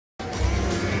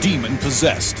Demon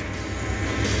Possessed.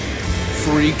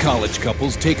 3 college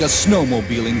couples take a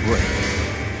snowmobiling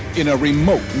break in a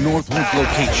remote Northwoods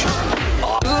location.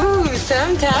 Ooh,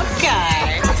 some tough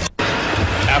guy.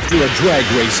 After a drag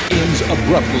race ends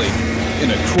abruptly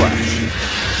in a crash.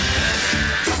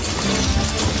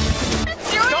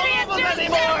 Don't move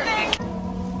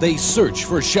anymore! They search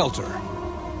for shelter,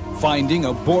 finding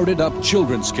a boarded-up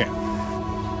children's camp,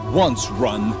 once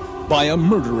run by a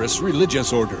murderous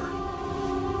religious order.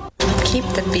 Keep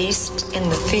the beast in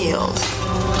the field.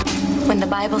 When the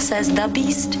Bible says the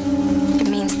beast, it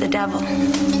means the devil.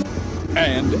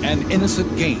 And an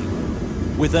innocent game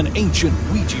with an ancient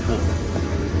Ouija board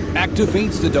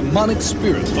activates the demonic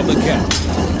spirit of the camp,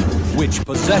 which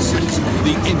possesses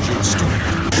the injured student.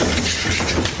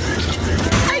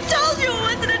 I told you it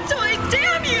wasn't a toy,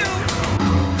 damn you!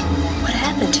 What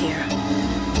happened here?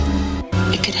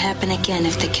 It could happen again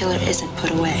if the killer isn't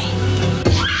put away.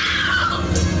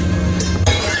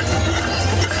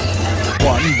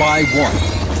 One by one,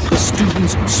 the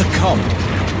students succumb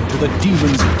to the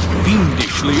demon's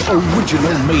fiendishly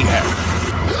original mayhem.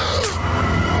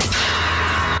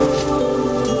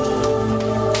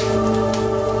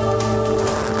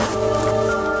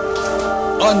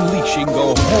 Unleashing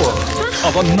the horror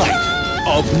of a night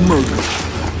of murder.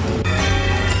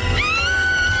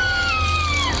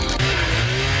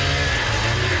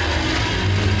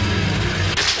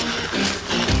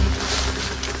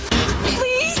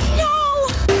 Please, no!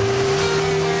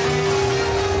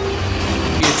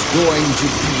 It's going to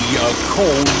be a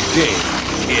cold day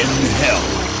in hell.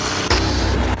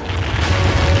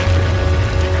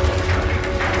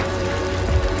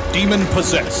 Demon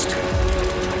Possessed.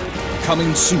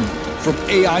 Coming soon from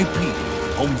AIP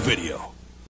Home Video.